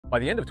By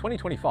the end of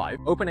 2025,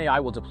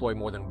 OpenAI will deploy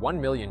more than 1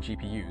 million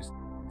GPUs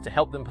to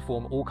help them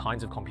perform all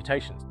kinds of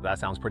computations. That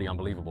sounds pretty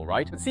unbelievable,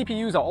 right? But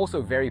CPUs are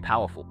also very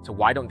powerful, so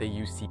why don't they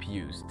use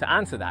CPUs? To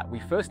answer that,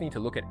 we first need to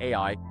look at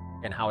AI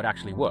and how it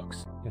actually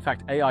works. In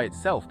fact, AI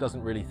itself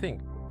doesn't really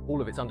think. All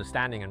of its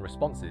understanding and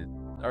responses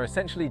are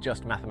essentially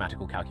just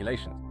mathematical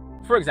calculations.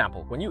 For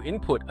example, when you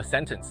input a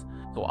sentence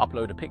or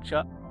upload a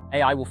picture,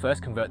 AI will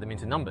first convert them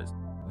into numbers.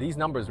 These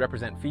numbers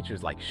represent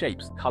features like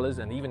shapes, colors,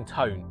 and even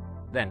tone.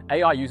 Then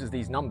AI uses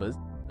these numbers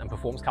and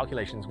performs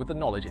calculations with the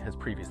knowledge it has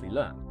previously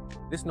learned.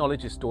 This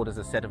knowledge is stored as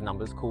a set of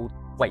numbers called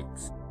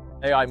weights.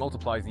 AI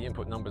multiplies the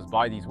input numbers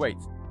by these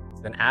weights,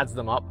 then adds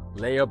them up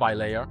layer by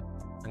layer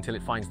until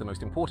it finds the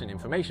most important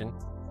information,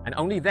 and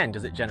only then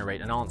does it generate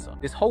an answer.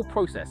 This whole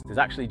process is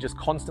actually just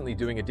constantly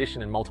doing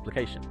addition and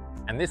multiplication,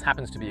 and this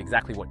happens to be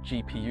exactly what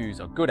GPUs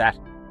are good at,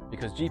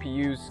 because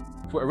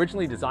GPUs were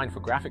originally designed for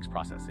graphics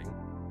processing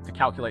to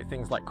calculate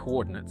things like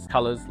coordinates,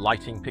 colors,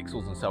 lighting,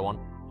 pixels, and so on,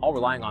 all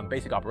relying on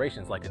basic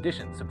operations like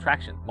addition,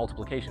 subtraction,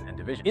 multiplication, and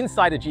division.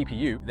 Inside a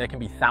GPU, there can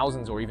be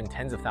thousands or even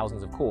tens of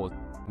thousands of cores,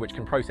 which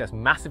can process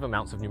massive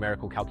amounts of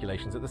numerical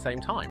calculations at the same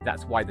time.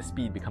 That's why the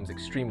speed becomes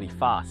extremely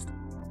fast.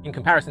 In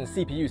comparison,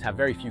 CPUs have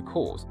very few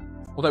cores.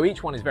 Although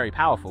each one is very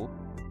powerful,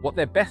 what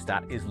they're best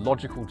at is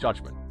logical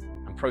judgment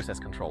and process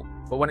control.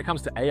 But when it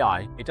comes to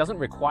AI, it doesn't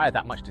require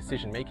that much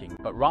decision-making,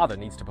 but rather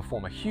needs to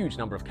perform a huge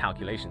number of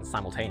calculations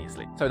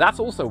simultaneously. So that's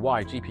also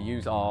why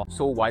GPUs are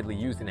so widely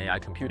used in AI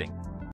computing.